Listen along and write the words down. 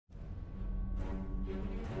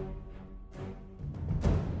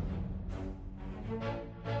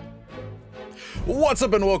What's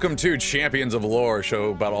up and welcome to Champions of Lore, a show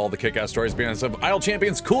about all the kick-ass stories behind some of Idle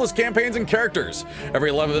Champions' coolest campaigns and characters.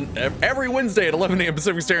 Every Wednesday at 11 a.m.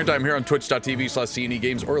 Pacific Standard Time here on twitch.tv/CNE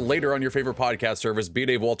Games or later on your favorite podcast service. B.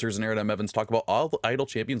 Dave Walters and Aaron M. Evans talk about all the Idle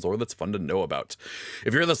Champions lore that's fun to know about.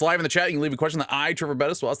 If you're this live in the chat, you can leave a question that I, Trevor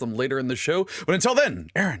Bettis, will ask them later in the show. But until then,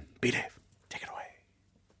 Aaron, B. Dave, take it away.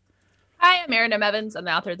 Hi, I'm Aaron M. Evans. I'm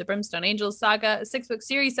the author of the Brimstone Angels Saga, a 6-book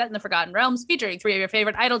series set in the Forgotten Realms featuring 3 of your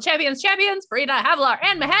favorite Idle Champions, Farida, Havilar,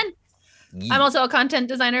 and Mehen. Yeah. I'm also a content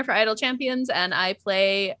designer for Idle Champions, and I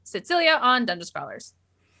play Cecilia on Dungeon Scrawlers.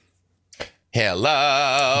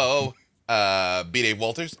 Hello, B. Dave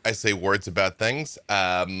Walters. I say words about things.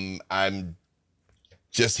 I'm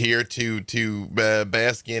just here to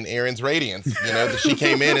bask in Aaron's radiance. You know, that she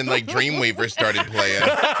came in and like Dreamweaver started playing,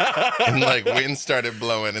 and like wind started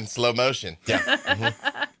blowing in slow motion. Yeah.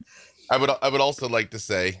 Mm-hmm. I would also like to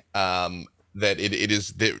say that it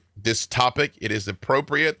is this topic. It is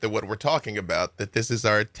appropriate that what we're talking about, that this is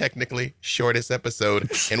our technically shortest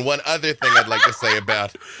episode. And one other thing I'd like to say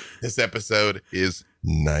about this episode is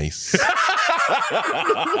nice.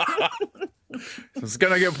 It's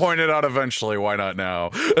gonna get pointed out eventually. Why not now?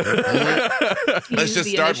 Let's just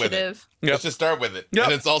start with it. Yep. Let's just start with it. Yep.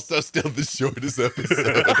 And it's also still the shortest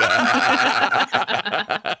episode.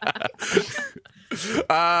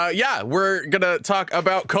 Yeah, we're gonna talk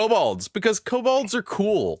about kobolds because kobolds are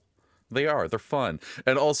cool. They are. They're fun.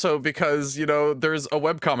 And also because, you know, there's a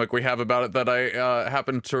webcomic we have about it that I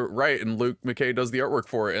happen to write, and Luke McKay does the artwork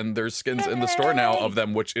for it, and there's skins in the store now of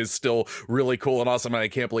them, which is still really cool and awesome, and I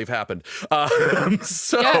can't believe happened.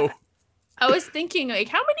 Yeah. I was thinking, like,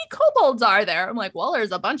 how many kobolds are there? I'm like, well,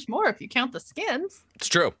 there's a bunch more if you count the skins. It's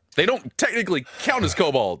true. They don't technically count as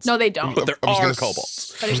kobolds. No, they don't. But there are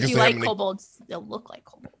kobolds. But if you like kobolds, they'll look like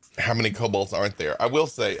kobolds. How many kobolds aren't there? I will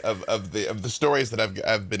say of the stories that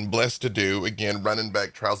I've been blessed to do, again, running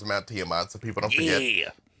back Trials of Mount Tiamat, so people don't forget. Yeah.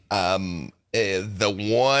 The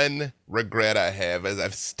one regret I have is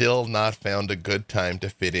I've still not found a good time to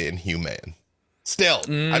fit in Human. Still,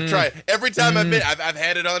 I've tried every time I've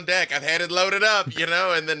had it on deck, I've had it loaded up, you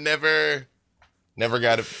know, and then never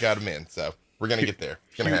got him in. So we're gonna get there.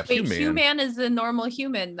 It's gonna happen. Wait, Human is a normal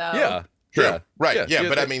human, though. Yeah. True. Yeah. Right. Yeah.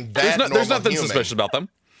 But I mean, there's nothing human suspicious about them.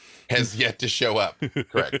 has yet to show up.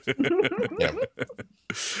 Correct. Yeah.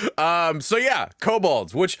 So yeah,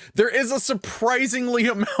 kobolds, which there's a surprising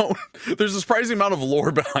amount of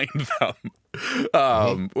lore behind them.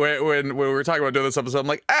 When we were talking about doing this episode, I'm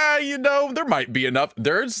like, you know, there might be enough.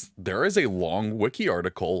 There is a long wiki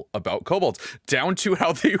article about kobolds, down to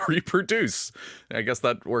how they reproduce. I guess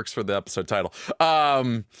that works for the episode title.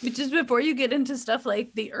 Which is before you get into stuff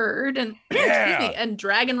like the Erd and and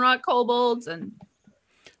Dragon Rock kobolds and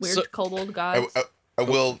weird kobold gods. I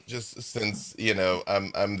will just, since, you know,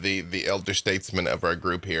 I'm the elder statesman of our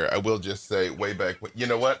group here, I will just say way back, you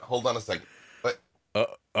know what? Hold on a second. What?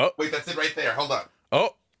 Wait, that's it right there. Hold on.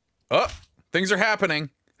 Things are happening.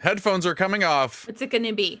 Headphones are coming off. What's it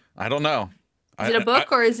gonna be? I don't know. Is it a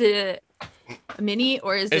book or is it a mini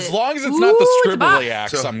or is it? As long as it's not the scribbly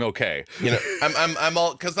axe, so, I'm okay. You know, I'm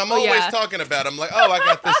always talking about. I'm like, I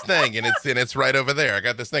got this thing, and it's right over there. I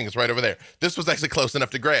got this thing. It's right over there. This was actually close enough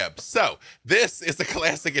to grab. So this is a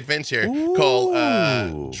classic adventure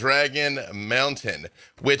called Dragon Mountain,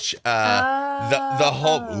 which the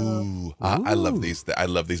whole. I love these. I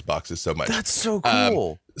love these boxes so much. That's so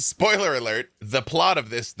cool. Spoiler alert, the plot of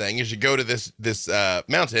this thing is you go to this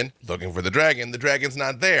mountain looking for the dragon. The dragon's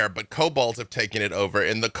not there, but kobolds have taken it over,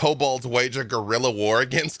 and the kobolds wage a guerrilla war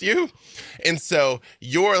against you. And so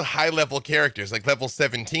your high-level characters, like level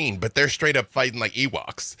 17, but they're straight up fighting like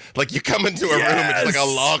Ewoks. Like you come into a room and it's like a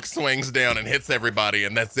log swings down and hits everybody,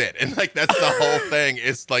 and that's it. And like that's the whole thing.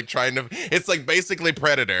 It's like it's like basically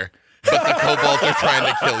Predator, but the kobolds are trying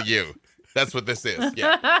to kill you. That's what this is.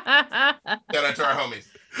 Yeah. Shout out to our homies.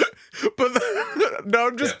 But now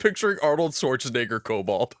I'm just picturing Arnold Schwarzenegger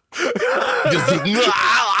kobold.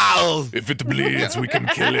 If it bleeds, we can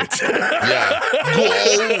kill it. Yeah. Go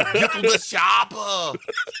get to the shopper.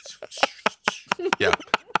 Yeah.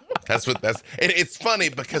 And it's funny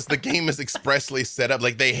because the game is expressly set up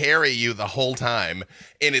like they harry you the whole time,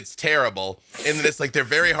 and it's terrible. And then it's like they're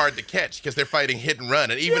very hard to catch because they're fighting hit and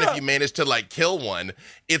run. And even if you manage to like kill one,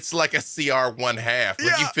 it's like a CR 1/2.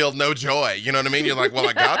 Like you feel no joy. You know what I mean? You're like, well,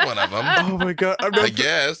 I got one of them. Oh my god! I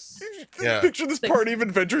guess. Yeah. Picture this party of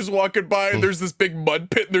adventurers walking by, and there's this big mud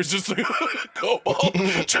pit, and there's just like a kobold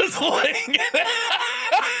just laying in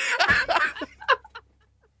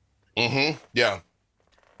it. Yeah.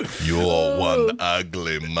 You're one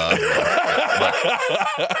ugly mother.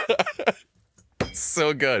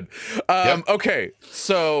 So good. Okay,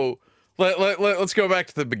 so Let's go back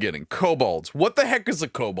to the beginning. Kobolds. What the heck is a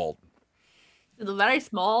kobold? It's very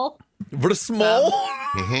small. What a small?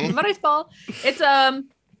 Very small. It's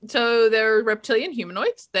so they're reptilian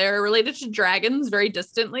humanoids. They're related to dragons very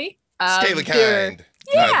distantly. Scale of kind.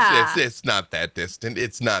 Yeah. It's not that distant.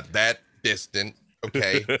 It's not that distant.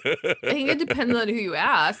 Okay. I think it depends on who you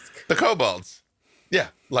ask. The kobolds. Yeah.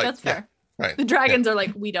 Like That's fair. Yeah, right. The dragons are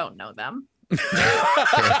like, we don't know them.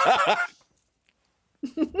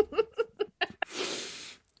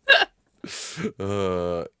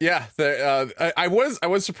 I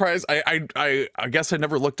was surprised. I guess I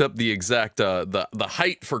never looked up the exact the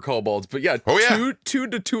height for kobolds, but yeah, Oh, yeah. 2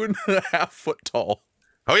 to 2.5 foot tall.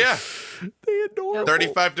 Oh yeah. They adorable.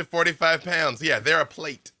 35 to 45 pounds. Yeah, they're a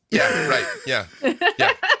plate. Yeah, right. Yeah.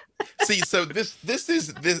 Yeah. See, so this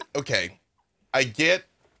okay. I get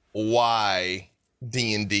why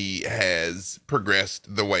D&D has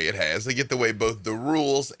progressed the way it has. I get the way both the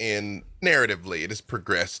rules and narratively it has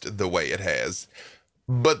progressed the way it has.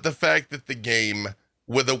 But the fact that the game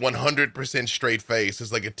with a 100% straight face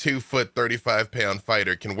is like a 2 foot, 35 pound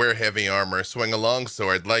fighter can wear heavy armor, swing a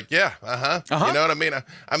longsword, like, yeah, you know what I mean?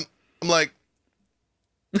 I'm like,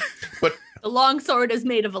 but The longsword is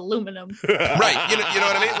made of aluminum. right, you know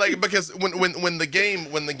what I mean? Like, because when the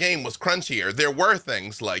game was crunchier, there were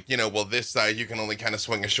things like, well, this side you can only kind of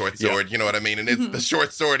swing a short sword, you know what I mean? And it's the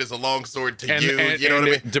short sword is a long sword to you, you know what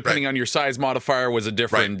I mean? Depending on your size modifier was a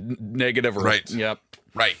different negative or yep.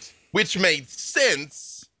 Right. Which made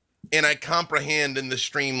sense, and I comprehend in the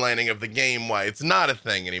streamlining of the game why it's not a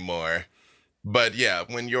thing anymore. But yeah,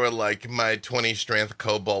 when you're like, my 20 strength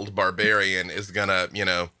kobold barbarian is gonna,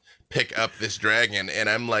 pick up this dragon, and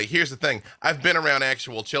I'm like, here's the thing, I've been around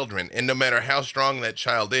actual children, and no matter how strong that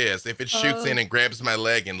child is, if it shoots in and grabs my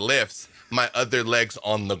leg and lifts, my other leg's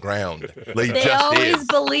on the ground. Like, They just always is.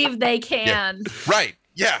 believe they can. Right.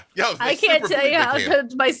 Yeah. Yo, I can't tell you how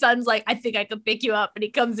my son's like, I think I could pick you up, and he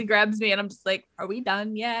comes and grabs me, and I'm just like, are we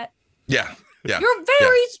done yet? Yeah. Yeah. You're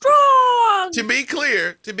very strong. To be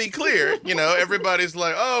clear, everybody's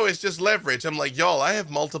like, oh, it's just leverage. I'm like, y'all, I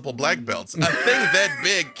have multiple black belts. A thing that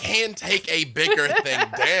big can take a bigger thing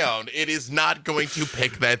down. It is not going to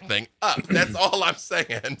pick that thing up. That's all I'm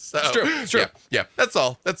saying. So It's true. Yeah, that's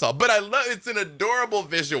all. But I love it's an adorable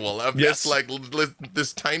visual of this like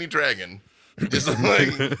this tiny dragon. Just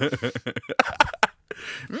like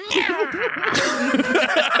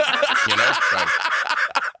right.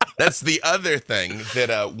 That's the other thing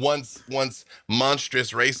that once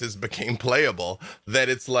monstrous races became playable, that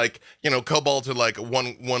it's like, kobolds are like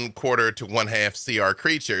one quarter to 1/2 CR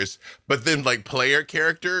creatures, but then like player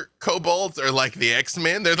character kobolds are like the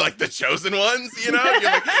X-Men. They're like the chosen ones, You're like, you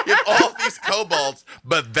have all these kobolds,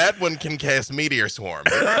 but that one can cast Meteor Swarm.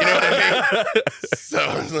 You know what I mean? So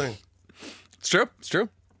it's like, It's true.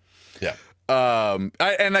 yeah.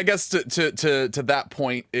 I guess to that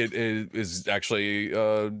point, it is actually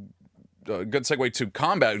a good segue to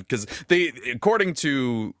combat, because according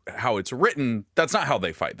to how it's written, that's not how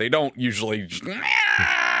they fight. They don't usually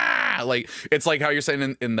like, it's like how you're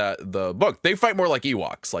saying in the book. They fight more like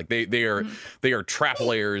Ewoks. Like they are trap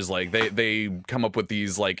layers. Like they come up with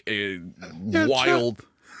these like wild.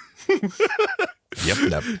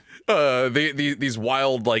 Yep. These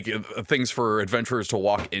wild like things for adventurers to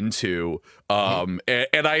walk into, and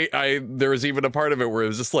I there was even a part of it where it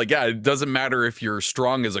was just like, yeah, it doesn't matter if you're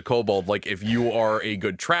strong as a kobold, like if you are a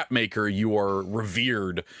good trap maker, you are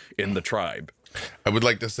revered in the tribe. I would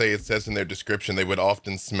like to say it says in their description they would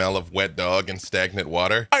often smell of wet dog and stagnant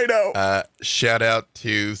water. I know. Shout out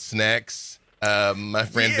to Snacks, my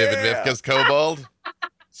friend Vivid Vivka's kobold.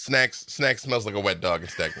 Snacks smells like a wet dog and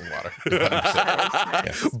stagnant water. 100%.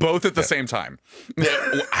 Yes. Both at the same time.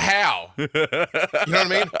 How? You know what I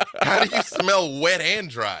mean? How do you smell wet and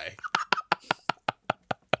dry?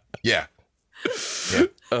 Yeah.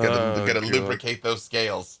 Gotta lubricate those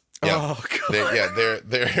scales. Yeah. Oh God.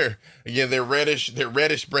 They're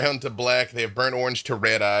reddish brown to black. They have burnt orange to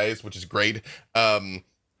red eyes, which is great.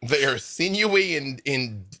 They are sinewy and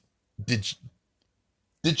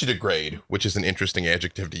digitigrade, which is an interesting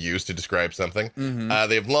adjective to use to describe something.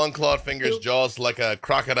 They have long clawed fingers, jaws like a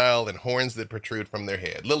crocodile, and horns that protrude from their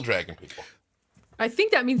head. Little dragon people. I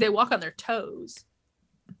think that means they walk on their toes.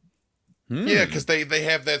 Yeah, because they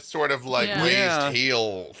have that sort of like raised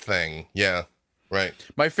heel thing. Yeah, right.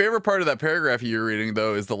 My favorite part of that paragraph you're reading,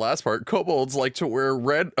 though, is the last part. Kobolds like to wear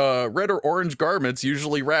red or orange garments,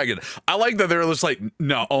 usually ragged. I like that they're just like,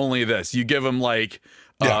 no, only this. You give them like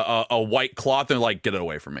a white cloth and like, get it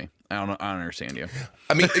away from me. don't understand you.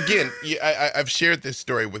 I mean, again, I've shared this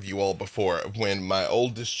story with you all before. When my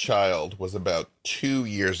oldest child was about 2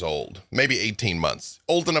 years old, maybe 18 months,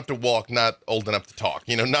 old enough to walk, not old enough to talk.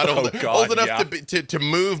 You know, not old enough to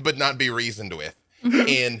move, but not be reasoned with.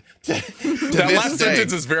 And that last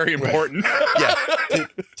sentence is very important. Yeah.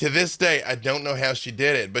 To this day, I don't know how she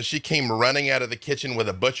did it, but she came running out of the kitchen with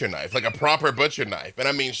a butcher knife, like a proper butcher knife. And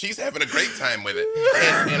I mean, she's having a great time with it.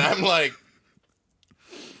 And I'm like,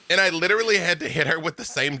 and I literally had to hit her with the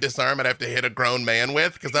same disarm I'd have to hit a grown man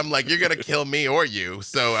with, because I'm like, you're going to kill me or you.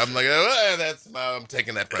 So I'm like, I'm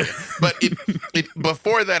taking that from you. But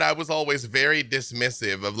before that, I was always very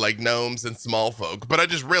dismissive of like gnomes and small folk. But I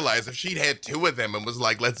just realized if she'd had 2 of them and was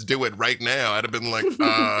like, let's do it right now, I'd have been like, you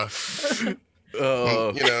know,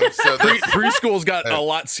 so preschool's got a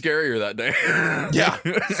lot scarier that day. Yeah.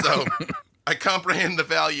 So I comprehend the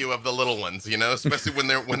value of the little ones, you know, especially when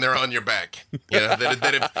they're on your back. You know,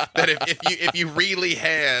 if you really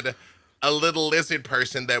had a little lizard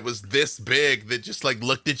person that was this big that just like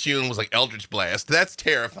looked at you and was like Eldritch Blast, that's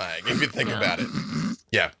terrifying if you think about it.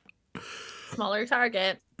 Yeah. Smaller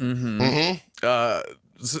target.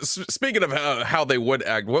 Speaking of how they would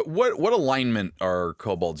act, what alignment are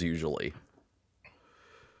kobolds usually?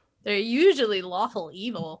 They're usually lawful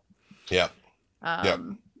evil. Yeah.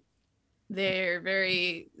 They're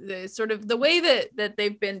very sort of the way that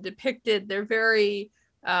they've been depicted. They're very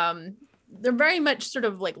much sort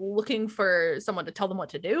of like looking for someone to tell them what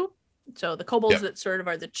to do. So the kobolds that sort of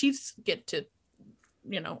are the chiefs get to,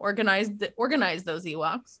 you know, organize those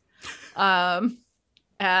Ewoks,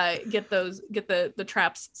 get the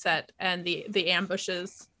traps set and the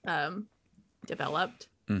ambushes developed.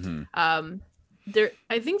 I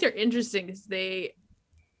think they're interesting because they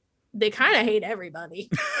kind of hate everybody.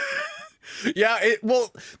 Yeah,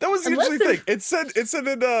 that was the interesting thing. It said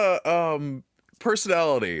in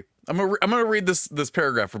personality. I'm gonna read this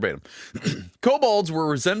paragraph verbatim. Kobolds were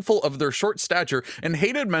resentful of their short stature and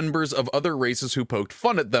hated members of other races who poked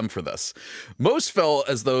fun at them for this. Most felt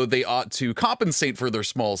as though they ought to compensate for their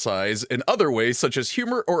small size in other ways, such as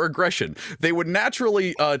humor or aggression. They would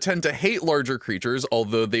naturally tend to hate larger creatures,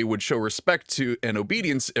 although they would show respect to and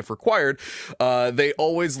obedience if required. They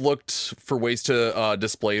always looked for ways to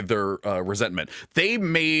display their resentment. They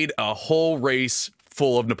made a whole race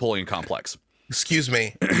full of Napoleon complex. Excuse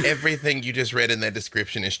me, everything you just read in that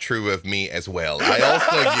description is true of me as well. I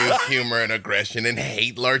also use humor and aggression and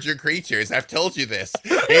hate larger creatures. I've told you this.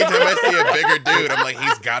 Anytime I see a bigger dude, I'm like,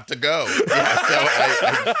 he's got to go. Yeah, so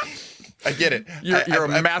I get it. You're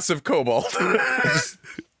a massive kobold.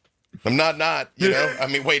 I'm not, you know? I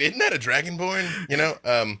mean, wait, isn't that a dragonborn? You know?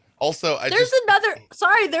 Also, there's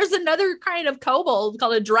another kind of kobold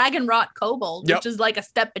called a dragon rot kobold, which is like a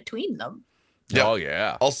step between them. Yep. Oh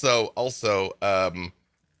yeah. Also, Obo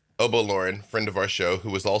Lauren, friend of our show, who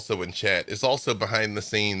was also in chat, is also behind the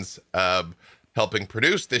scenes helping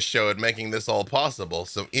produce this show and making this all possible.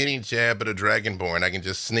 So any jab at a dragonborn, I can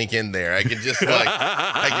just sneak in there. I can just like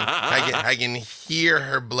I can hear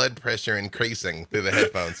her blood pressure increasing through the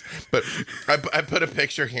headphones. But I put a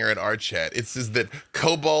picture here in our chat. It says that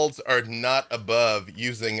kobolds are not above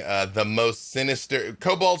using the most sinister.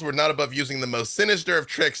 Kobolds were not above using the most sinister of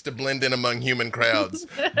tricks to blend in among human crowds.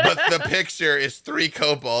 But the picture is 3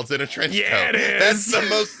 kobolds in a trench coat. It is. That's the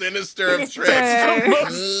most sinister of tricks. The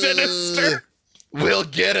most sinister. We'll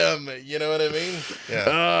get him. You know what I mean?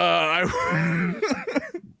 Yeah.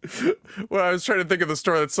 Well, I was trying to think of the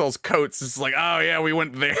store that sells coats. It's like, oh yeah, we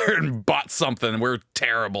went there and bought something. We're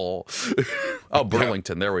terrible. Oh,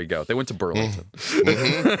 Burlington. There we go. They went to Burlington. 3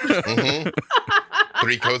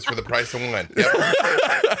 coats for the price of 1.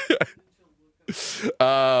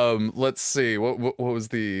 Yep. Let's see. What was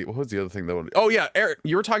the other thing that? Oh yeah, Eric,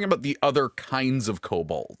 you were talking about the other kinds of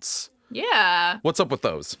kobolds. Yeah. What's up with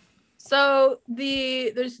those? So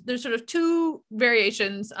there's sort of 2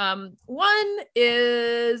 variations. One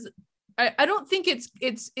is I don't think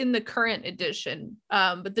it's in the current edition,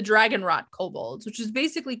 but the dragon rot kobolds, which is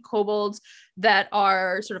basically kobolds that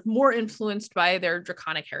are sort of more influenced by their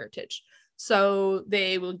draconic heritage. So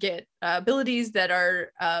they will get abilities that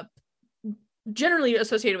are generally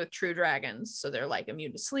associated with true dragons. So they're like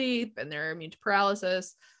immune to sleep and they're immune to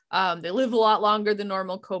paralysis. They live a lot longer than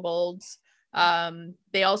normal kobolds.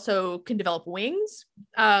 They also can develop wings,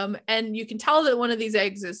 and you can tell that one of these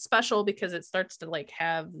eggs is special because it starts to like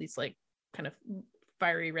have these like kind of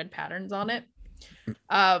fiery red patterns on it.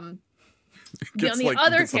 On the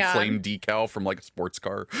other hand, a flame decal from like a sports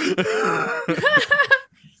car.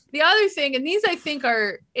 the other thing, and these I think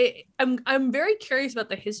are, I'm very curious about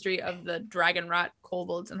the history of the Dragonrot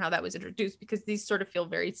kobolds and how that was introduced, because these sort of feel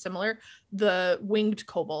very similar. The winged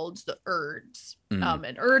kobolds, the Urds,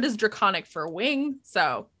 and Urd is draconic for wing,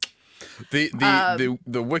 so. The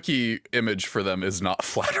wiki image for them is not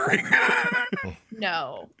flattering.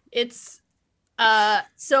 No, it's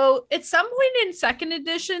so at some point in second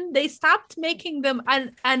edition they stopped making them,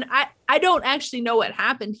 and I don't actually know what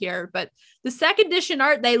happened here, but the second edition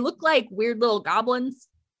art, they look like weird little goblins.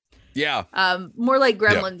 Yeah. More like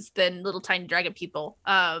gremlins than little tiny dragon people.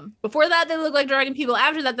 Before that they look like dragon people.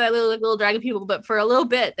 After that they look like little dragon people, but for a little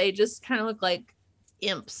bit they just kind of look like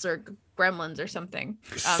imps or gremlins or something.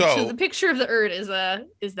 So the picture of the Urd is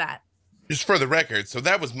that. Just for the record, so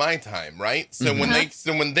that was my time, right? So when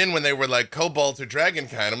they were like kobolds or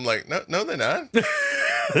dragonkind, I'm like, no, they're not.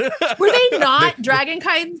 Were they not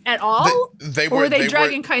dragonkind at all? They or were they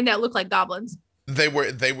dragonkind that looked like goblins?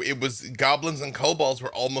 It was goblins and kobolds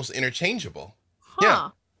were almost interchangeable.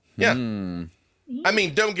 Huh. Yeah. I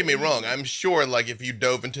mean, don't get me wrong. I'm sure, like, if you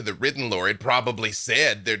dove into the written lore, it probably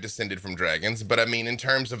said they're descended from dragons. But I mean, in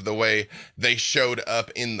terms of the way they showed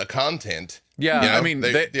up in the content, I mean,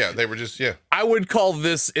 they were just I would call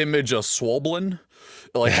this image a swoblin.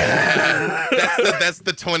 Like that's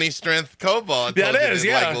the 20 strength kobold. That is,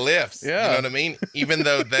 like lifts. Yeah. You know what I mean? Even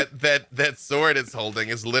though that sword it's holding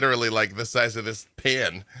is literally like the size of this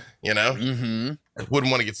pen. You know, I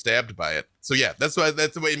wouldn't want to get stabbed by it. So yeah, that's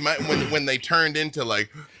the way when they turned into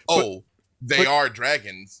like, they are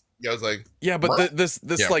dragons. I was like, but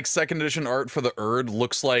this like second edition art for the Urd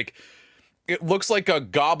looks like. It looks like a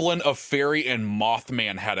goblin, a fairy, and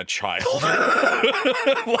Mothman had a child.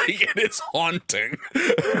 Like, it is haunting.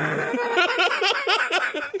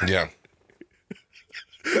 Yeah.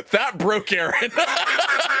 That broke Aaron.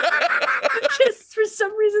 Just for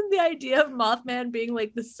some reason, the idea of Mothman being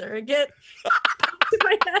like the surrogate in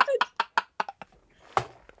my head.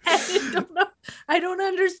 I don't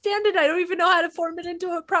understand it. I don't even know how to form it into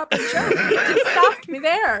a proper joke. It just stopped me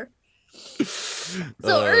there.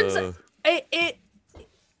 So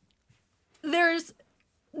there's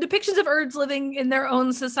depictions of Urds living in their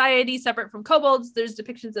own society separate from kobolds. There's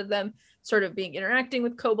depictions of them sort of interacting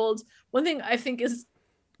with kobolds. One thing I think is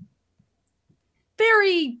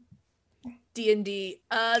very D&D,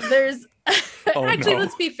 there's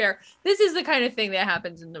let's be fair, this is the kind of thing that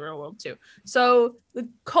happens in the real world too. So the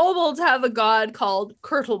kobolds have a god called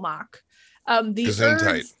Kurtulmak. The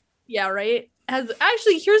Urds,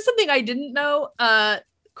 here's something I didn't know.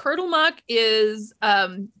 Kurtulmak is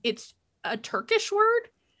it's a Turkish word,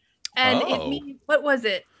 and it means, what was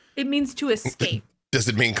it? It means to escape. Does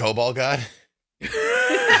it mean kobold god?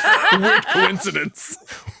 Weird coincidence.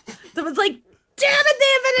 Someone's like, damn it,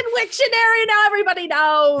 they invented Wiktionary, now everybody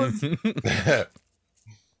knows.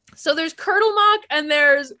 So there's Kurtulmak and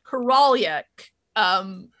there's Karalyak.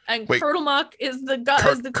 And Kurtulmak is the god,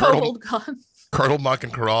 is the kobold god. Kurtulmak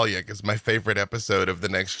and Karalyak is my favorite episode of The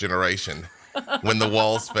Next Generation. When the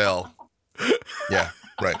walls fell. Yeah,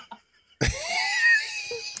 right.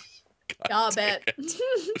 I bet.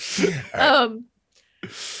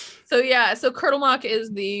 So Kurtulmak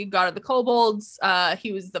is the god of the kobolds.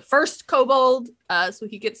 He was the first kobold, so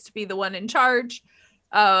he gets to be the one in charge.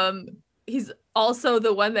 He's also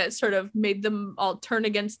the one that sort of made them all turn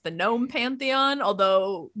against the gnome pantheon,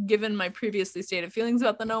 although given my previously stated feelings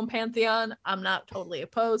about the gnome pantheon, I'm not totally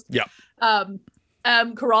opposed. Yeah.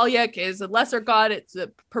 Karalyak is a lesser god. It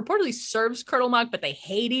purportedly serves Kurtulmak, but they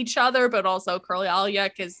hate each other. But also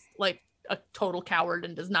Karalyak is like a total coward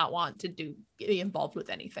and does not want to be involved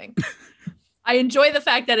with anything. I enjoy the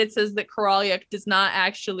fact that it says that Karalyak does not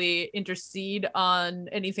actually intercede on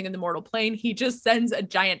anything in the mortal plane. He just sends a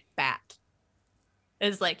giant bat.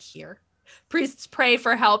 It's like, here. Priests pray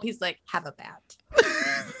for help. He's like, have a bat.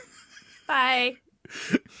 Bye.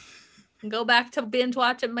 Go back to binge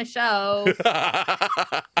watching my show.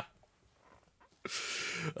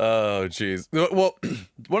 Oh, geez. Well,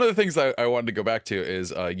 one of the things I wanted to go back to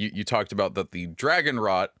is you talked about that the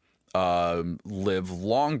Dragonrot live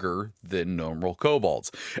longer than normal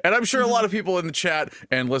kobolds. And I'm sure a lot of people in the chat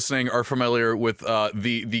and listening are familiar with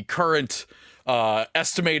the current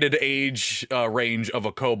estimated age range of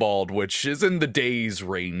a kobold, which is in the days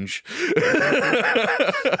range.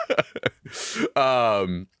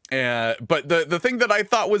 But the thing that I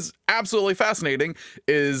thought was absolutely fascinating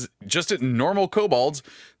is just normal kobolds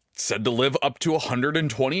said to live up to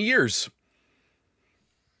 120 years.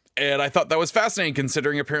 And I thought that was fascinating,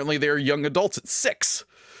 considering apparently they're young adults at 6.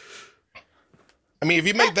 I mean, if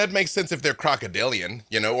you make that makes sense if they're crocodilian,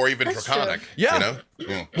 you know, or even That's draconic. true. Yeah. You know?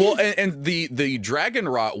 Yeah. Well, and the dragon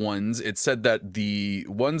rot ones, it said that the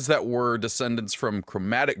ones that were descendants from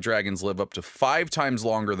chromatic dragons live up to 5 times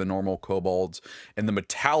longer than normal kobolds, and the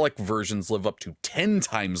metallic versions live up to 10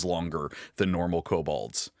 times longer than normal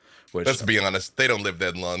kobolds. Which, Let's be honest, they don't live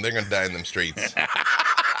that long. They're gonna die in them streets.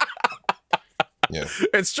 Yeah.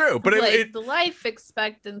 it's true, but like the life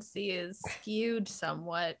expectancy is skewed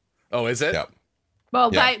somewhat. oh, is it? Yeah. Well,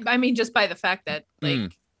 Yeah. I mean, just by the fact that like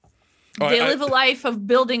Mm. Oh, they I- live a life of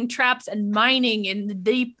building traps and mining in the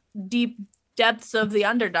deep depths of the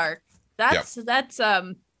Underdark. That's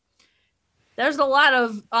there's a lot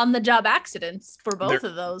of on the job accidents for both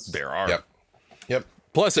of those. There are. Yep.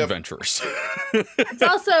 Plus Yep. adventurers. It's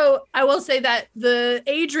also, I will say that the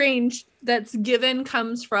age range that's given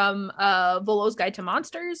comes from Volo's Guide to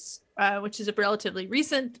Monsters, which is a relatively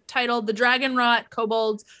recent title. The Dragon Rot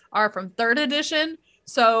kobolds are from 3rd edition.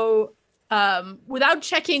 So without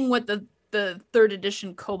checking what the 3rd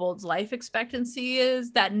edition kobold's life expectancy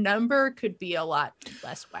is, that number could be a lot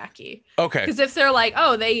less wacky. Okay. Because if they're like,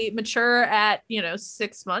 oh, they mature at,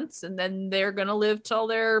 6 months and then they're going to live till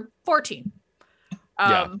they're 14.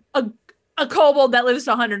 Yeah. A kobold that lives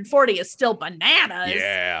to 140 is still bananas.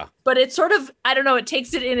 Yeah. But it's sort of, I don't know, it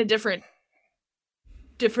takes it in a different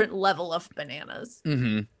level of bananas.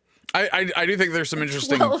 Mm-hmm. I do think there's some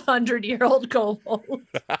interesting. 1,200-year-old kobold.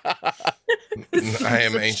 I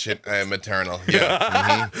am ancient. I am eternal.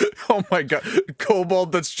 Yeah. Mhm. Oh my god,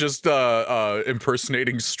 kobold that's just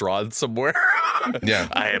impersonating Strahd somewhere. Yeah.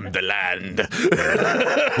 I am the land.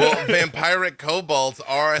 Well, vampiric kobolds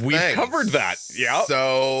are a We've thing. covered that. Yep.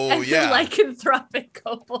 So And yeah. lycanthropic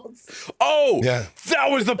kobolds. Oh, Yeah. that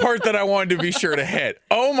was the part that I wanted to be sure to hit.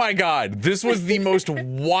 Oh my god, this was the most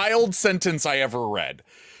wild sentence I ever read.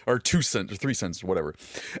 Or 3 cents, whatever.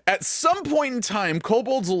 At some point in time,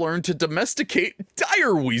 kobolds learned to domesticate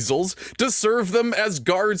dire weasels to serve them as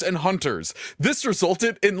guards and hunters. This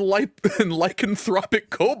resulted in lycanthropic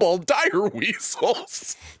kobold dire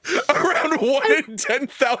weasels. Around 1 in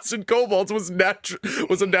 10,000 kobolds was a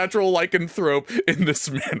natural lycanthrope in this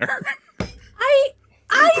manner. I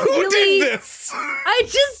Who really, did this?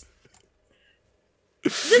 the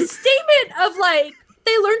statement of like,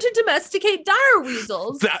 they learned to domesticate dire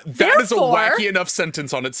weasels. That is a Therefore- wacky enough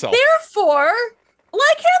sentence on itself. Therefore,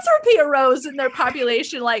 lycanthropy arose in their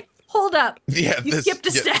population. Like, hold up, Yeah. you skipped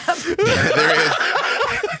a step. There is.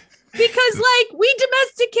 Because, like, we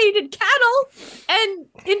domesticated cattle, and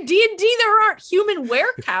in D&D there aren't human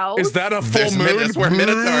were-cows. Is that a full moon? That's where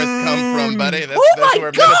minotaurs come from, buddy. That's, Oh that's my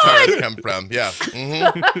where God! minotaurs come from. Yeah.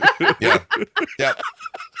 Mhm. Yeah.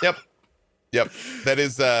 Yep. That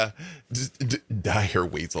is dire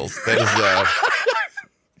weasels. That is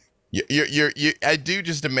I do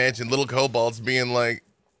just imagine little kobolds being like,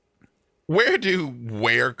 where do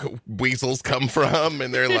weasels come from?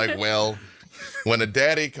 And they're like, well, when a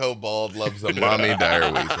daddy kobold loves a mommy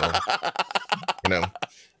dire weasel. You know.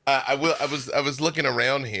 I was looking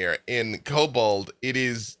around here. In kobold, it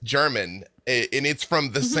is German, and it's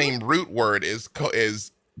from the same root word as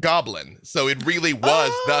goblin. So it really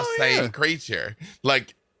was the same creature.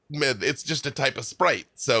 Like, it's just a type of sprite.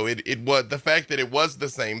 So it was, the fact that it was the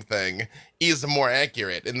same thing is more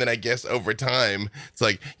accurate. And then I guess over time, it's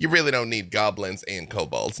like, you really don't need goblins and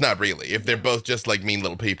kobolds. Not really, if they're both just like mean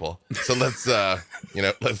little people. So let's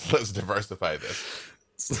let's diversify this.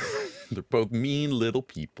 They're both mean little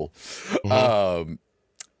people. Mhm.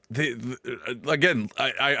 Again,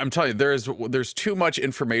 I'm telling you, there's too much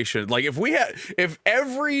information. Like if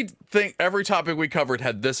every topic we covered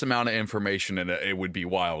had this amount of information in it, it would be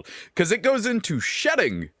wild. Because it goes into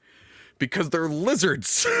shedding, because they're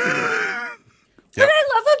lizards. What I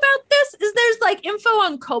love about this is there's like info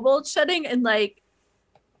on kobold shedding and like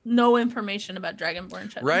no information about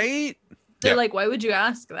dragonborn shedding. Right? They're Yeah. like, why would you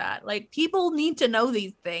ask that? Like, people need to know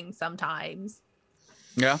these things sometimes.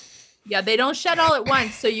 Yeah. Yeah, they don't shed all at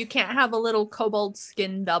once, so you can't have a little kobold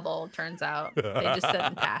skin double, turns out. They just shed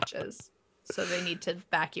in patches. So they need to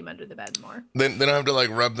vacuum under the bed more. Then they don't have to like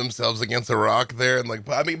rub themselves against a rock there and like,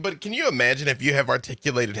 I mean, but can you imagine if you have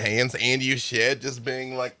articulated hands and you shed, just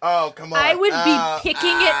being like, oh, come on. I would be picking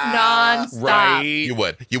it nonstop. Right. You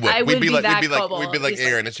would. I would be that we'd kobold. be like, He's like-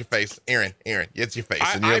 Aaron, it's your face. Aaron, it's your face.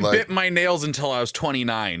 And I you're like, bit my nails until I was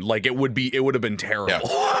 29. Like it would have been terrible.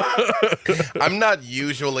 I'm not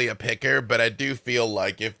usually a picker, but I do feel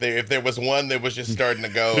like if there was one that was just starting to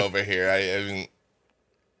go over here, I mean,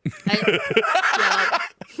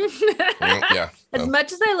 Yeah. Yeah. As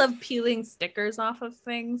much as I love peeling stickers off of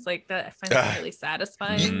things, like that, I find that really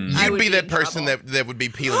satisfying. I You'd would be that in person trouble. that would be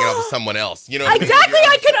peeling it off of someone else. You know what Exactly. I mean?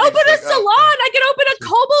 I could open a It's like, salon. I could open a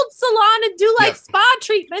kobold salon and do like Yep. spa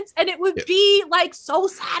treatments, and it would Yep. be like so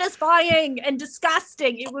satisfying and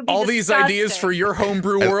disgusting. It would be All these ideas for disgusting. your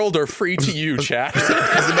homebrew world are free to you, chat.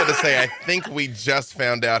 I was about to say, I think we just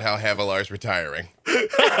found out how Havilar's retiring.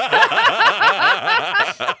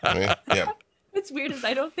 Yeah. What's weird is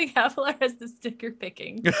I don't think Havilar has the sticker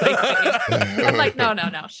picking. Like, I'm like, no,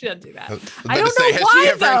 she doesn't do that. I was I about don't to say, know has why she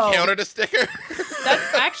ever though. encountered a sticker?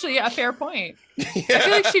 That's actually a fair point.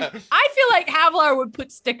 I feel like Havilar would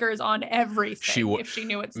put stickers on everything She would. if she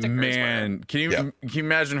knew what stickers were. Man, can you Yeah. can you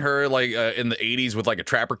imagine her like in the 80s with like a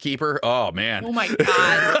trapper keeper? Oh man. Oh my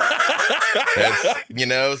god.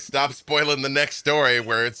 That's, stop spoiling the next story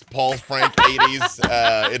where it's Paul Frank 80s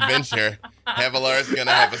adventure. Havilar's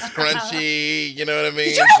gonna have a scrunchie, you know what I mean?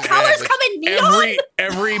 Did you know She's gonna have colors come in neon?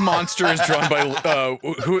 Every monster is drawn by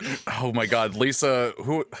who? Oh my God, Lisa.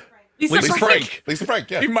 Who? Lisa Frank. Lisa Frank,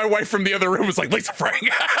 yeah. Even my wife from the other room was like Lisa Frank.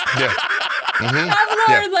 Yeah. Mhm.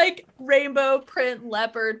 Havilar, like rainbow print,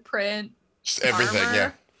 leopard print. Just everything, armor.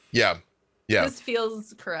 yeah. Yeah. Yeah. This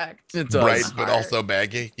feels correct. It does. Bright, but Heart. also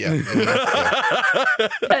baggy. Yeah. Mhm. Yeah.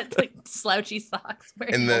 That's like slouchy socks.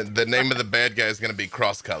 And the name of the bad guy is going to be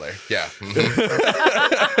Cross Color. Yeah.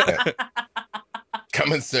 Mhm.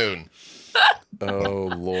 Coming soon. Oh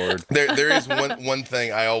Lord. There is one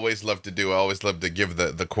thing I always love to do. I always love to give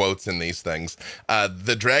the quotes in these things.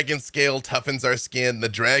 The dragon scale toughens our skin. The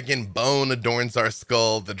dragon bone adorns our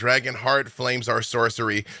skull. The dragon heart flames our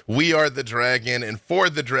sorcery. We are the dragon, and for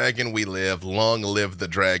the dragon we live. Long live the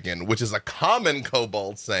dragon, which is a common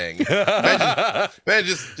kobold saying.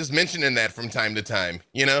 Imagine just mentioning that from time to time,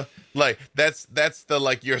 you know? Like, that's the,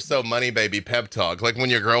 like, you're so money baby pep talk. Like, when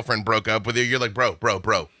your girlfriend broke up with you, you're like, bro.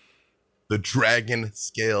 The dragon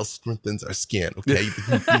scale strengthens our skin. Okay,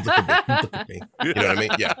 look at me. You know what I mean?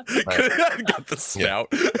 Yeah. Right. Got the snout.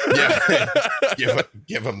 Yeah.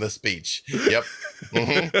 give him the speech. Yep.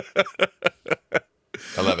 Mhm.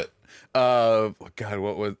 I love it. God,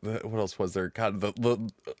 what else was there? God, the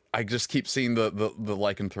I just keep seeing the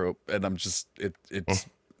lycanthrope, and I'm just it's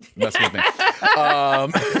messing with me.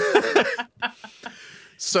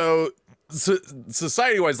 So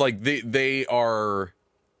society-wise, like they are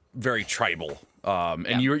very tribal, and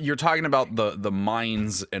Yeah. you're talking about the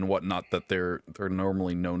mines and whatnot that they're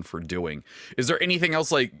normally known for doing. Is there anything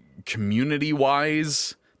else like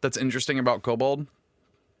community-wise that's interesting about Kobold?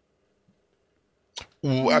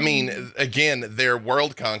 I mean, again, they're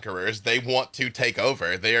world conquerors. They want to take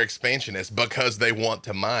over. They are expansionists because they want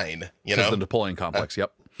to mine. You know, The Napoleon complex.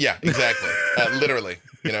 Yep. yeah, exactly. Literally,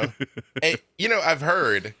 you know. And, you know, I've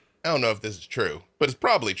heard, I don't know if this is true, but it's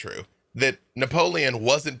probably true, that Napoleon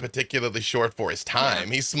wasn't particularly short for his time.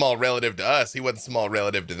 He's small relative to us. He wasn't small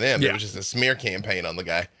relative to them. Yeah. It was just a smear campaign on the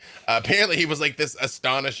guy. Apparently, he was like this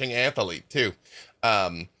astonishing athlete, too.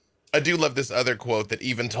 I do love this other quote that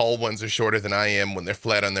even tall ones are shorter than I am when they're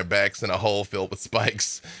flat on their backs in a hole filled with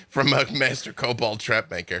spikes, from a master kobold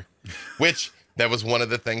trapmaker, which... That was one of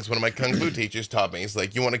the things one of my kung fu teachers taught me. He's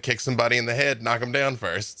like, you want to kick somebody in the head, knock them down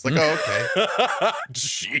first. It's like, oh, okay.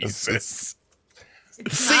 Jesus.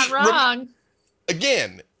 It's not wrong.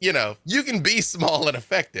 Again, you know, you can be small and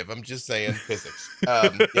effective. I'm just saying physics.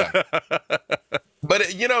 Yeah.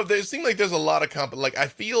 But, you know, there seems like there's a lot of like, I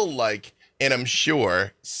feel like, and I'm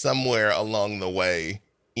sure somewhere along the way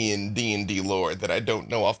in D&D lore that I don't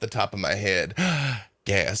know off the top of my head,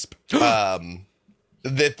 gasp,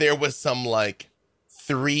 that there was some like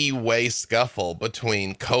 3-way scuffle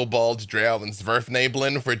between kobolds, drow, and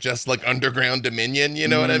Zwerfnablin for just like underground dominion. You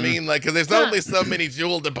know what I mean? Like, because there's only so many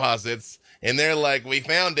jewel deposits, and they're like, we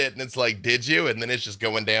found it, and it's like, did you? And then it's just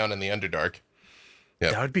going down in the Underdark.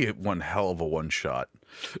 Yep. That would be one hell of a one shot.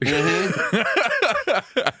 It's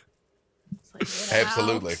like, get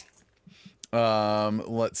Absolutely. out.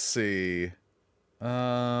 Let's see.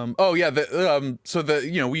 Oh yeah, so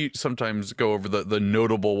we sometimes go over the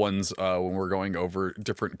notable ones when we're going over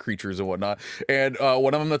different creatures and whatnot. And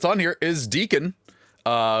one of them that's on here is Deacon,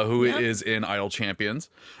 who is in Idle Champions.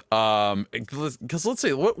 Because let's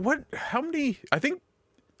see, how many, I think,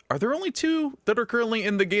 are there only 2 that are currently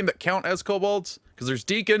in the game that count as kobolds? Because there's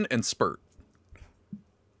Deacon and Spurt.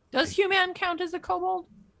 Does human count as a kobold?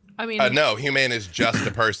 I mean, No, human is just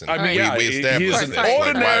a person. I mean, yeah, we he established is an this. Like,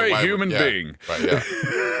 ordinary why- human yeah, being. Right, yeah.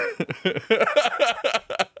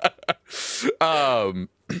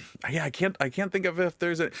 Yeah, I can't think of if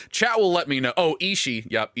there's a chat will let me know. Oh, Ishi.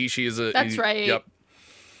 Yep, Ishi is a That's right. Yep.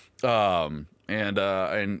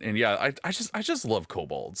 And yeah, I just love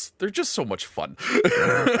kobolds. They're just so much fun.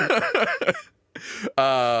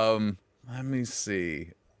 Let me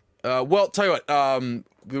see. Well, tell you what,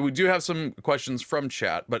 we do have some questions from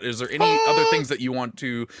chat, but is there any other things that you want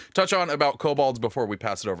to touch on about kobolds before we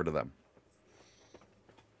pass it over to them?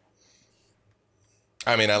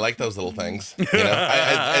 I mean, I like those little things. You know,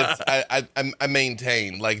 I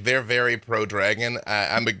maintain, like, they're very pro dragon.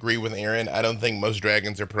 I agree with Aaron. I don't think most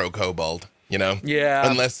dragons are pro kobold. You know, Yeah.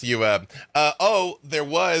 unless you there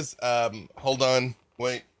was hold on,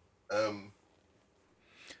 wait.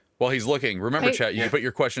 While he's looking, remember, Hey. chat, you can put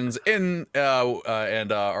your questions in,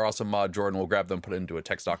 and our awesome mod Jordan will grab them, put it into a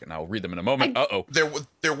text docket, and I'll read them in a moment.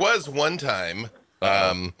 There was one time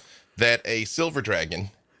that a silver dragon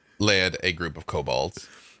led a group of kobolds.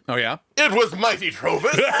 Oh yeah. It was mighty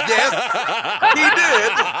Trovis. Yes, he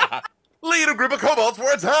did lead a group of kobolds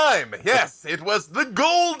for a time. Yes, it was the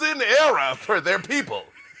golden era for their people.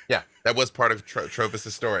 Yeah, that was part of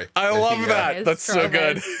Trovis' story. I love that. Yes, That's so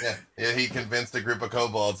Travis. good. Yeah, he convinced a group of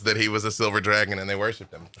kobolds that he was a silver dragon and they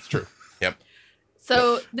worshipped him. It's true. Yep.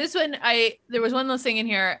 So this one, there was one little thing in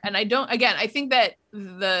here, and I think that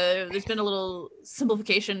there's been a little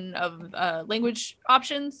simplification of language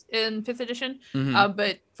options in 5th edition. Mhm.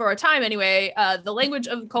 But for a time anyway, the language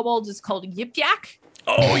of kobolds is called Yip Yak,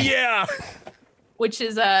 Oh yeah. which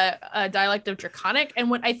is a dialect of Draconic. And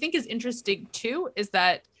what I think is interesting too is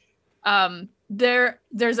that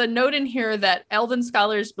there's a note in here that Elven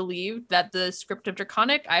scholars believe that the script of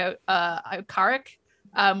Draconic, Icaric,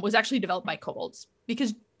 was actually developed by kobolds,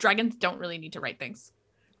 because dragons don't really need to write things.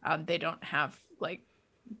 They don't have like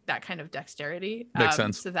that kind of dexterity. Makes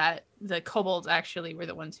sense. So that the kobolds actually were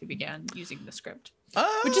the ones who began using the script,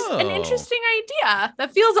 Oh. which is an interesting idea.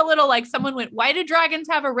 That feels a little like someone went, why do dragons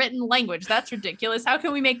have a written language? That's ridiculous. How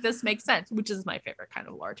can we make this make sense? Which is my favorite kind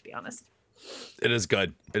of lore, to be honest. It is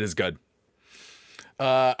good. It is good.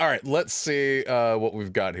 All right, let's see what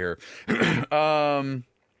we've got here.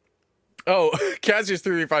 Oh,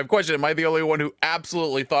 Cassius335 question. Am I the only one who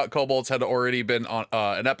absolutely thought kobolds had already been on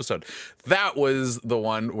an episode? That was the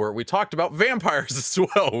one where we talked about vampires as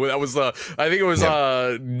well. That was, I think it was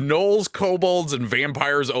Knowles, kobolds, and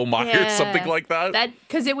vampires, oh my, or something like that. That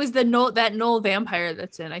because it was that Knoll vampire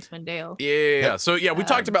that's in Icewind Dale. Yeah. So yeah, we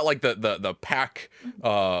talked about like the pack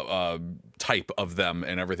type of them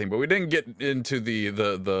and everything, but we didn't get into the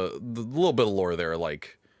little bit of lore there,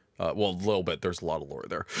 like well, a little bit. There's a lot of lore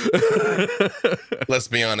there. Let's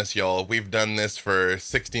be honest, y'all. We've done this for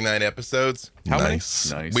 69 episodes. How many?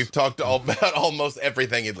 Nice. Nice. We've talked about almost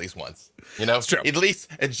everything at least once. You know, It's true. at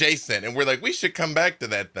least adjacent, and we're like, we should come back to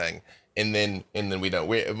that thing, and then we don't.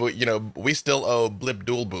 We you know, we still owe Blip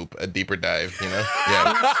Dual Boop a deeper dive. You know,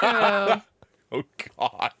 yeah. Oh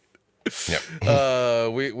God. Yep.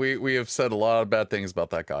 We have said a lot of bad things about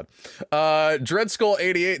that god.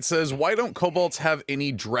 Dreadskull88 says, why don't kobolds have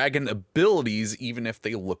any dragon abilities even if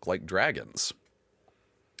they look like dragons?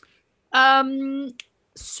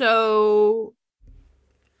 So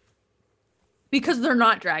because they're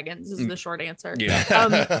not dragons is the short answer. Yeah.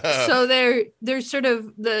 So they're sort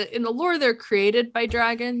of in the lore, they're created by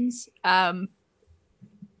dragons. Let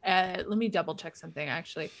me double check something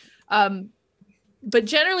actually. But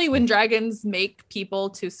generally when dragons make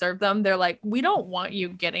people to serve them, they're like, we don't want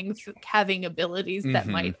you having abilities that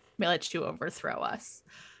might let you overthrow us.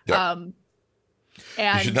 Yep.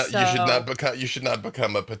 And you should not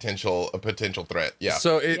become a potential threat. Yeah.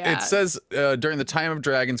 So it says during the time of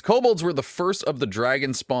dragons, kobolds were the first of the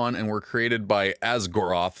dragon spawn and were created by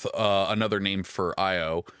Asgoroth, another name for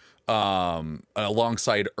Io,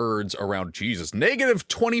 alongside Urds around negative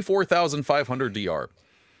 24,500 DR.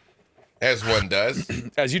 As one does.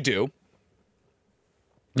 As you do.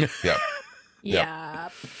 Yeah. Yeah.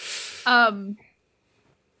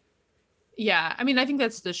 Yeah. I mean, I think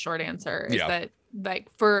that's the short answer. Is that like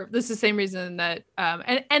for this is the same reason that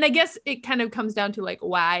and I guess it kind of comes down to like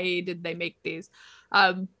why did they make these?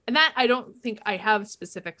 And that I don't think I have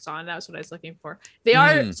specifics on. That's what I was looking for. They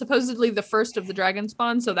are supposedly the first of the dragon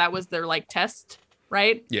spawn, so that was their like test.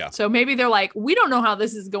 Right? Yeah. So maybe they're like, we don't know how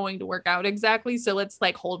this is going to work out exactly. So let's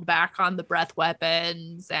like hold back on the breath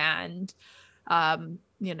weapons and,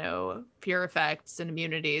 you know, fear effects and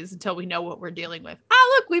immunities until we know what we're dealing with.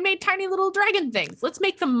 Oh, look, we made tiny little dragon things. Let's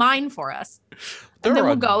make them mine for us. They're and then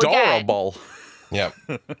we'll go again. adorable. Yep.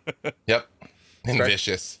 Yep. And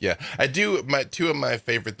vicious. Yeah. I do two of my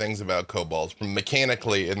favorite things about kobolds from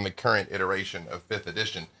mechanically in the current iteration of 5th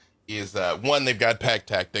edition is one, they've got pack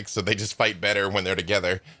tactics, so they just fight better when they're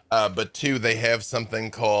together. But two, they have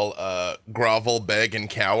something called grovel, beg, and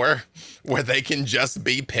cower, where they can just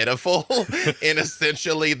be pitiful, and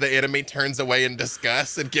essentially the enemy turns away in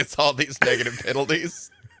disgust and gets all these negative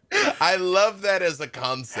penalties. I love that as a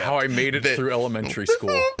concept. How I made it through elementary school.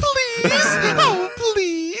 Please, oh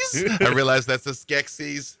please. I realize that's a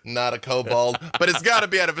Skeksis, not a kobold, but it's got to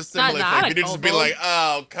be out of a similar not thing. a You just be kobold. like,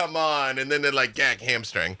 oh, come on. And then they're like, gag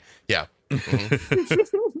hamstring. Yeah.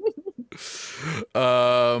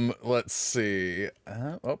 Let's see.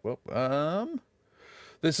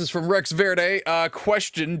 This is from Rex Verde.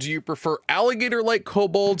 Question: do you prefer alligator-like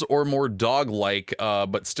kobolds or more dog-like,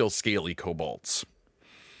 but still scaly kobolds?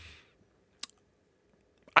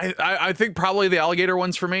 I think probably the alligator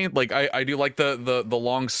ones for me. Like I do like the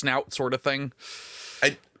long snout sort of thing.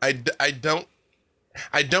 I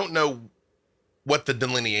don't know what the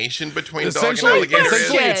delineation between dog and Essentially, alligator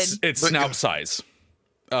is. it's But- snout size.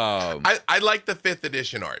 I like the 5th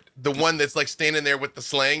edition art, the one that's like standing there with the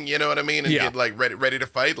sling, you know what I mean, and Yeah. get like ready to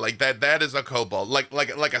fight. Like that is a kobold, like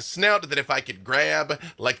a snout that if I could grab,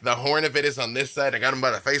 like the horn of it is on this side. I got him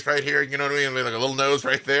by the face right here, you know what I mean, like a little nose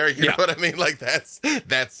right there. You know what I mean? Like that's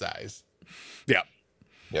that size. Yeah.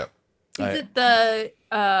 Yeah. Is it the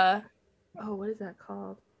what is that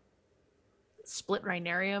called? Split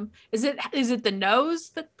rhinarium. Is it the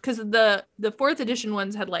nose that, because the 4th edition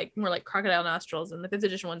ones had like more like crocodile nostrils and the 5th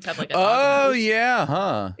edition ones had like a dog nose. Yeah,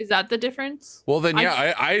 huh? Is that the difference? Well then,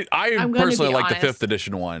 yeah, I I'm gonna personally be like the honest. 5th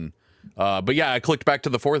edition one. But yeah, I clicked back to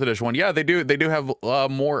the 4th edition one. Yeah, they do have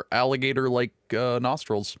more alligator like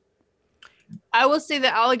nostrils. I will say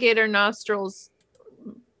the alligator nostrils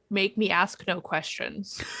make me ask no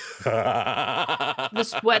questions.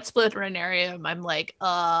 The wet split rhinarium, I'm like,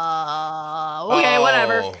 okay,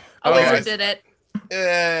 whatever. A Oh, wizard okay. did it.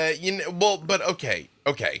 But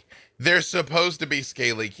okay. They're supposed to be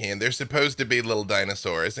scaly can. They're supposed to be little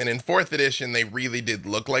dinosaurs. And in 4th edition, they really did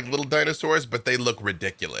look like little dinosaurs, but they look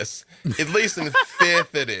ridiculous. At least in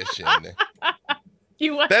 5th edition.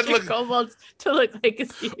 You want That your looks- kobolds to look like a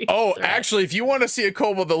serious Oh, threat. actually, if you want to see a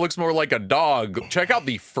kobold that looks more like a dog, check out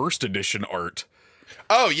the 1st edition art.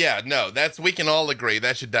 Oh, yeah, no, we can all agree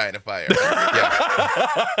that should die in a fire.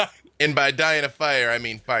 Yeah. And by die in a fire, I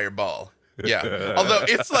mean fireball. Yeah. Although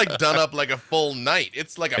it's like done up like a full knight.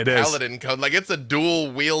 It's like a It is. paladin code. Like it's a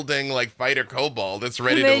dual wielding like fighter kobold. It's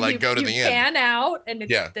ready And to then like go to you the end. pan out and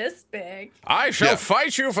it's Yeah. this big. I shall Yeah.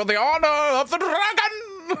 fight you for the honor of the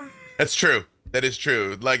dragon. That's true. That is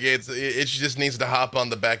true. Like it just needs to hop on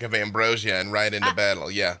the back of Ambrosia and ride into battle.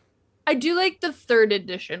 Yeah. I do like the 3rd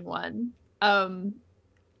edition one.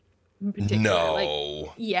 In particular. Like,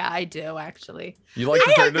 No. yeah, I do actually. You like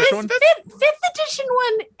the 3rd edition one? 5th edition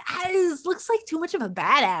one looks like too much of a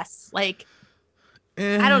badass. Like,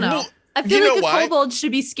 I don't know. I feel you know like the why? kobold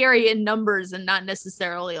should be scary in numbers and not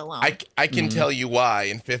necessarily alone. I can tell you why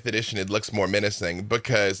in 5th edition it looks more menacing,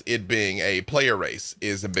 because it being a player race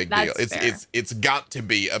is a big deal. That's fair. It's got to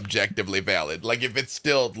be objectively valid. Like if it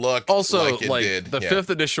still looked Also, like it like did. the yeah. 5th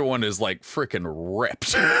edition one is like freaking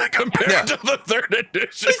ripped compared Yeah. to the 3rd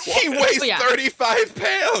edition. He one. weighs Yeah. 35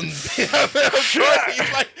 pounds. Yeah, of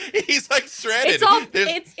course, he's like shredded. it's all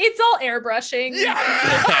There's- it's all airbrushing. Yeah.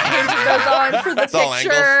 It goes on for the It's all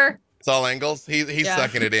picture. It's all angles. He's Yeah.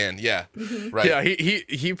 sucking it in. Yeah. Mhm. Right. Yeah,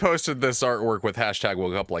 he posted this artwork with hashtag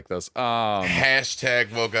woke up like this.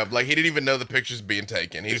 Hashtag woke up. Like he didn't even know the picture's being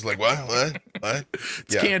taken. He's like, what?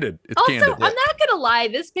 It's Yeah. candid. It's Also, candid. I'm not gonna lie,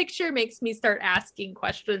 this picture makes me start asking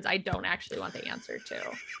questions I don't actually want the answer to.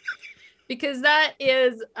 Because that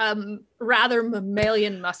is rather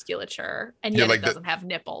mammalian musculature, and You're yet like it the- doesn't have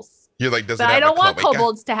nipples. You're like, does But it I have don't a want cloaca?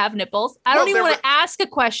 kobolds to have nipples. I Well, don't even they're want to ask a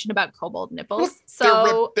question about kobold nipples. Well,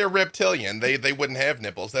 So they're reptilian. They wouldn't have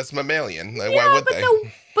nipples. That's mammalian. Like, yeah, why would but they? no,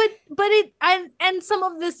 but it and some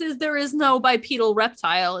of this is there is no bipedal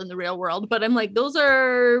reptile in the real world. But I'm like, those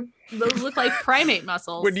look like primate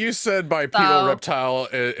muscles. When you said bipedal So- reptile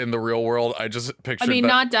in the real world, I just pictured. I mean, that.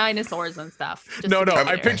 not dinosaurs and stuff. just No, to no. be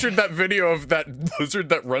I clear. pictured that video of that lizard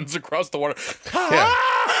that runs across the water. Yeah.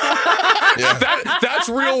 Yeah. That's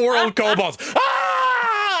real world kobolds.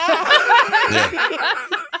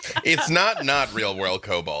 It's not real world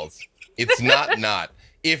kobolds. It's not.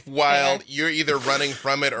 If while Fair. you're either running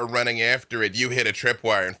from it or running after it, you hit a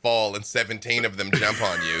tripwire and fall and 17 of them jump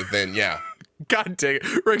on you, then yeah. God dang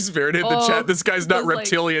it. Rex Barrett in the Oh, chat. This guy's not those, like-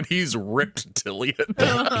 reptilian. He's reptilian.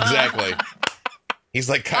 Exactly. He's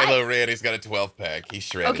like Kylo Ren. He's got a 12-pack. He's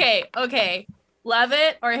shredded. Okay. Love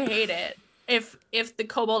it or hate it. If the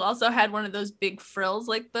kobold also had one of those big frills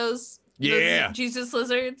like those Yeah. Jesus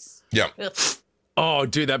lizards. Yeah. Ugh. Oh,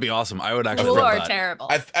 dude, that'd be awesome. I would actually Cool love or that. terrible?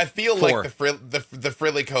 I feel 4. like the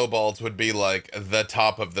frilly kobolds would be like the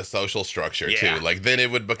top of the social structure Yeah. too. Like then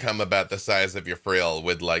it would become about the size of your frill,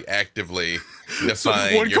 would like actively define So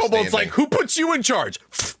one your kobold's standing. like, who puts you in charge?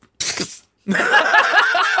 The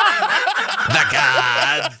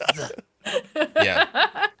gods.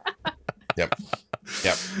 Yeah. Yep.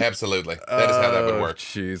 Absolutely. That is how that would work.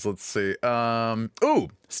 Jeez, let's see. Ooh,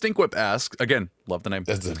 Stinkwhip asks again. Love the name.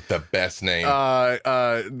 That's the best name.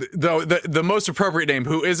 Though the most appropriate name,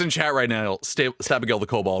 who is in chat right now, Stabigail the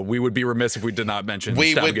Kobold. We would be remiss if we did not mention.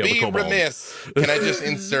 We Stabigail would the be Kobold. remiss. Can I just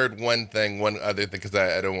insert one other thing, because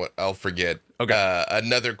I don't want, I'll forget. Okay.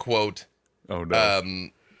 Another quote. Oh no.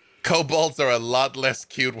 Kobolds are a lot less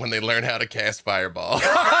cute when they learn how to cast fireball.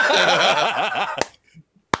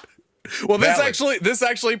 Well, Valid. this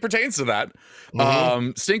actually pertains to that.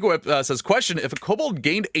 Stinkwhip says, question: if a kobold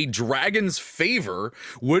gained a dragon's favor,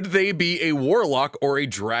 would they be a warlock or a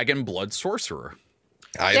dragon blood sorcerer?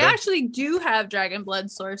 They Either. actually do have dragon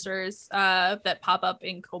blood sorcerers that pop up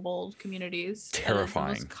in kobold communities. That is the Terrifying.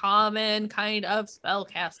 most common kind of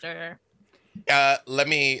spellcaster. Let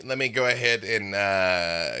me go ahead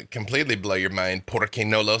and completely blow your mind. Porque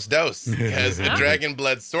no los dos? Because a dragon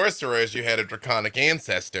blood sorcerer is you had a draconic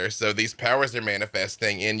ancestor, so these powers are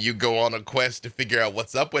manifesting, and you go on a quest to figure out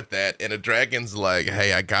what's up with that. And a dragon's like,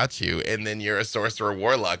 "Hey, I got you," and then you're a sorcerer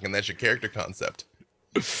warlock, and that's your character concept.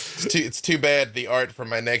 It's too bad the art for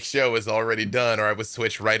my next show is already done, or I would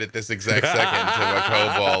switch right at this exact second to a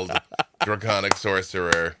kobold draconic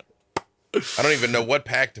sorcerer. I don't even know what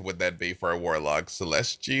pact would that be for a warlock.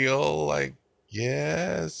 Celestial, I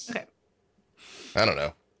guess. Okay. I don't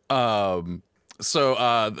know. So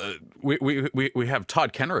we have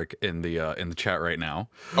Todd Kenrick in the chat right now.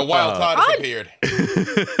 A wild Todd has Todd!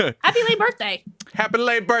 appeared. Happy late birthday! Happy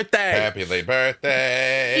late birthday! Happy late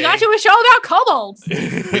birthday. You got to a show about kobolds.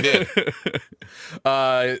 We did.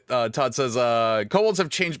 Todd says, kobolds have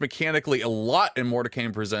changed mechanically a lot in Mordecai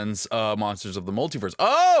Presents Monsters of the Multiverse.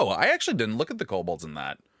 Oh, I actually didn't look at the kobolds in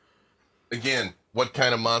that. Again, what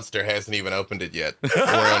kind of monster hasn't even opened it yet? We're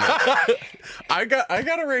on it. I got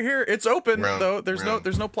it right here. It's open though. There's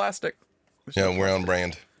no plastic. Yeah, we're on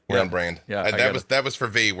brand. We're on brand. Yeah, I that was for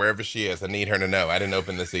V, wherever she is. I need her to know. I didn't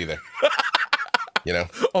open this either. You know?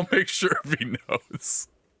 I'll make sure if he knows.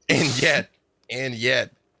 And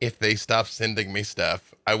yet, if they stop sending me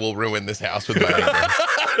stuff, I will ruin this house with my anger.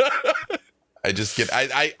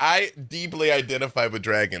 I deeply identify with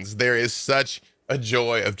dragons. There is such a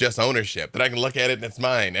joy of just ownership that I can look at it and it's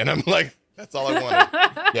mine. And I'm like, that's all I wanted.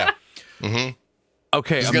 Yeah. Mm-hmm.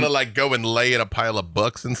 Okay. Just gonna like go and lay in a pile of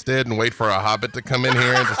books instead and wait for a hobbit to come in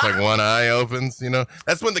here and just like one eye opens, you know?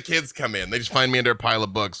 That's when the kids come in. They just find me under a pile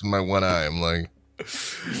of books with my one eye. I'm like,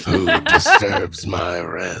 who disturbs my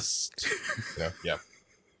rest? Yeah.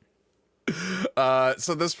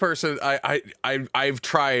 So this person, I've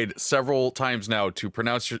tried several times now to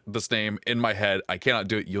pronounce this name in my head. I cannot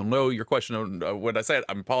do it. You'll know your question when I say it.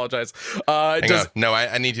 I apologize. Hang on. No,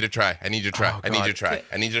 I need you to try. I need you to try. Oh, I need you to God. try.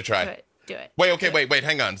 I need you to try. Do it. Wait.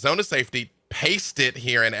 Hang on. Zone of safety. Paste it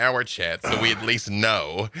here in our chat so we at least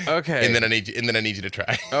know. Okay. And then I need you to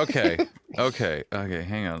try. Okay.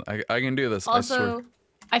 Hang on. I can do this. I swear. Also,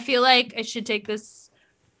 I feel like I should take this.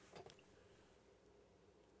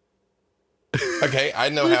 Okay, I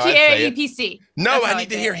know how I say it. EPC. No, That's I how need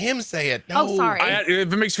to say hear it. him say it. No. Oh, sorry.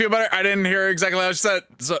 If it makes you feel better, I didn't hear exactly how she said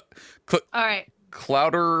it. So, All right.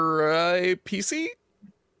 Clouder PC?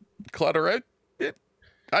 Clouder.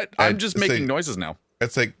 I'm just say- making noises now.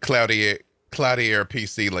 It's like cloudy air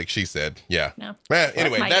PC, like she said. Yeah. No.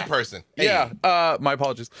 Anyway, my that guess. person. Hey. Yeah. My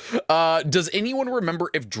apologies. Does anyone remember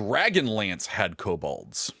if Dragonlance had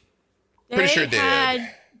kobolds? Pretty sure They did.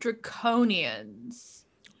 had draconians.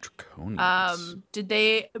 Draconians.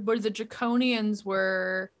 Were the draconians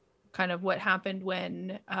were kind of what happened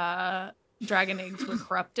when dragon eggs were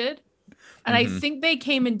corrupted? And I think they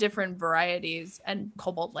came in different varieties, and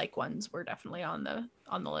kobold-like ones were definitely on the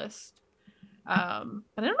list. But I don't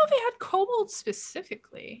know if they had kobolds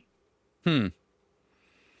specifically.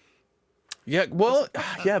 Yeah, well,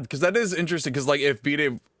 yeah, because that is interesting. Because like if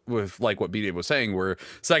B-Dave, with like what B-Dave was saying, where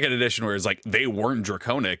second edition, where it's like they weren't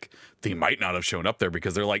draconic, they might not have shown up there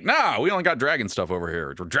because they're like, nah, we only got dragon stuff over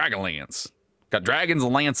here. We're Dragonlance. Got dragons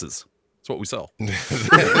and lances. That's what we sell. That's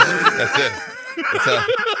it.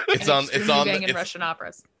 It's on Banging it's, Russian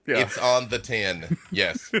operas. Yeah. it's on the 10.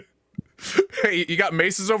 Yes. Hey, you got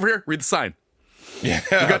maces over here? Read the sign. Yeah.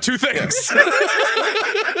 You got two things.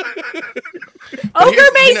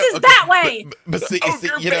 Ogre Mace is that way. But see,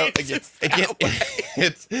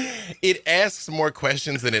 it asks more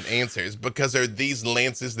questions than it answers, because are these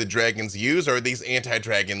lances the dragons use, or are these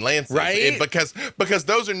anti-dragon lances? Right. Because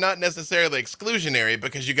those are not necessarily exclusionary,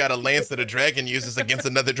 because you got a lance that a dragon uses against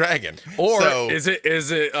another dragon. Or so, is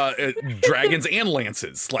it dragons and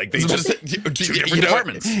lances? Like they just two different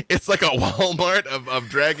departments. It's like a Walmart of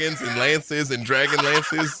dragons and lances and dragon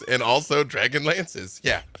lances and also dragon lances.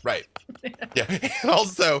 Yeah, right. Yeah. And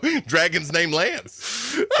also dragons named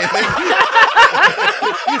Lance.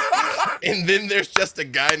 And then there's just a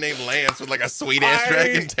guy named Lance with like a sweet ass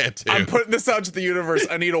dragon tattoo. I'm putting this out to the universe.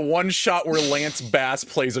 I need a one shot where Lance Bass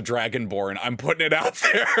plays a Dragonborn. I'm putting it out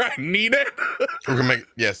there. I need it. We're gonna make,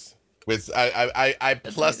 yes. With I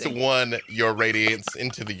plus one your radiance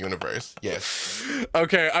into the universe. Yes.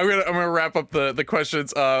 Okay, I'm gonna wrap up the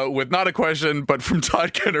questions with not a question, but from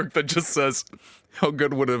Todd Kenner that just says, "How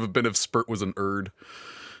good would it have been if Spurt was an Erd?"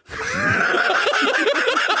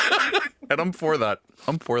 And I'm for that.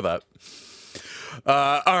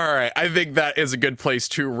 All right, I think that is a good place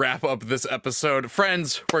to wrap up this episode.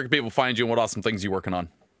 Friends, where can people find you and what awesome things you're working on?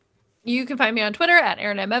 You can find me on Twitter at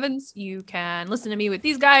Aaron M. Evans. You can listen to me with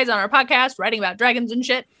these guys on our podcast, writing about dragons and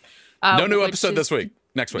shit. No new episode this week.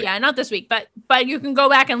 Next week. Yeah, not this week, but you can go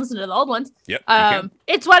back and listen to the old ones. Yep.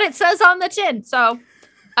 It's what it says on the tin. So,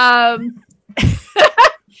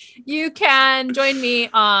 you can join me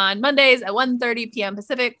on Mondays at 1:30 p.m.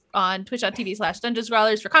 Pacific on twitch.tv/Dungeon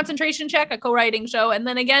Scrawlers for Concentration Check, a co-writing show. And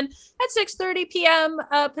then again at 6:30 p.m.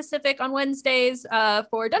 Pacific on Wednesdays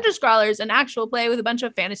for Dungeon Scrawlers, an actual play with a bunch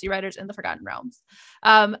of fantasy writers in the Forgotten Realms.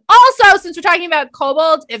 Also, since we're talking about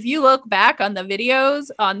kobolds, if you look back on the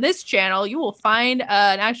videos on this channel, you will find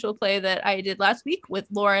an actual play that I did last week with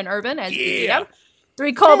Lauren Urban as the GM.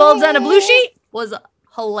 3 kobolds and a blue sheet was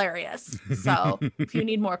hilarious. So if you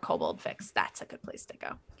need more kobold fix, that's a good place to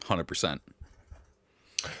go. 100%.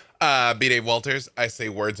 B-Dave Walters, I say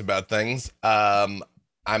words about things.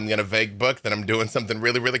 I'm gonna vague book that I'm doing something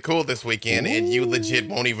really, really cool this weekend, and you legit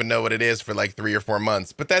won't even know what it is for like 3 or 4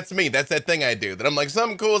 months. But that's me. That's that thing I do. That I'm like,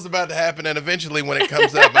 something cool is about to happen, and eventually when it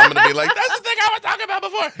comes up, I'm gonna be like, that's the thing I was talking about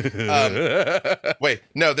before. Wait,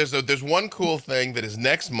 no, there's one cool thing that is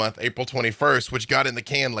next month, April 21st, which got in the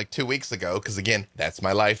can like 2 weeks ago, because again, that's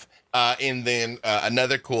my life. And then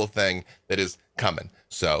another cool thing that is coming.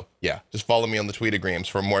 So yeah, just follow me on the Tweetagrams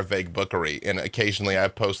for more vague bookery, and occasionally I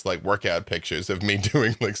post like workout pictures of me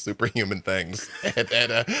doing like superhuman things at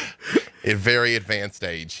a very advanced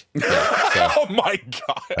age. Yeah, so, Oh my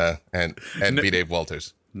god! and B. Dave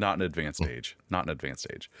Walters. Not an advanced age. Not an advanced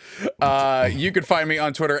age. You can find me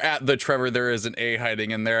on Twitter at the Trevor. There is an A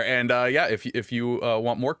hiding in there. And yeah, if you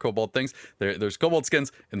want more kobold things, there's kobold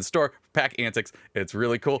skins in the store. Pack Antics. It's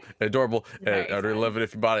really cool, adorable. I'd really love it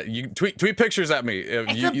if you bought it. You tweet pictures at me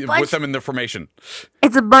with them in the formation.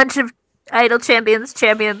 It's a bunch of idle champions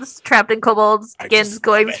trapped in kobold skins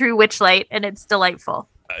going through Witchlight, and it's delightful.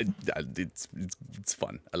 It's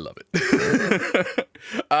fun. I love it.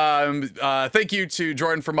 Thank you to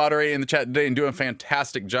Jordan for moderating in the chat today and doing a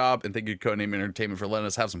fantastic job. And thank you to Codename Entertainment for letting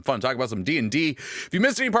us have some fun, talk about some D&D. If you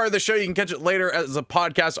missed any part of the show, you can catch it later as a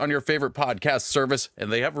podcast on your favorite podcast service. And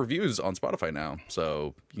they have reviews on Spotify now.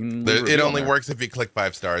 So you can it only works if you click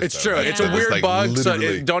 5 stars. It's true. Right? It's a weird bug.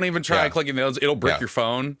 So don't even try clicking those. It'll break your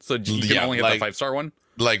phone. So you can only hit the 5-star one.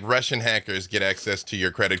 Like Russian hackers get access to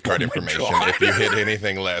your credit card information if you hit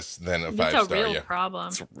anything less than a 5-star. It's a real problem.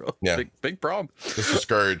 It's a real big problem. It's a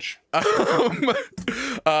scourge.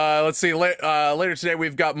 Let's see. Later today,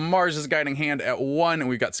 we've got Mars' Guiding Hand at 1, and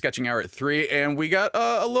we've got Sketching Hour at 3, and we got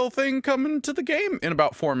a little thing coming to the game in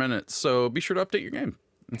about 4 minutes. So be sure to update your game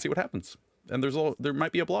and see what happens. And there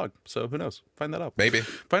might be a blog, so who knows? Find that out. Maybe.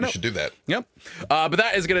 Find out. We should do that. Yep. But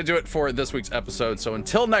that is going to do it for this week's episode. So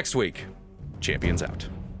until next week, Champions out.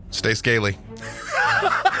 Stay scaly.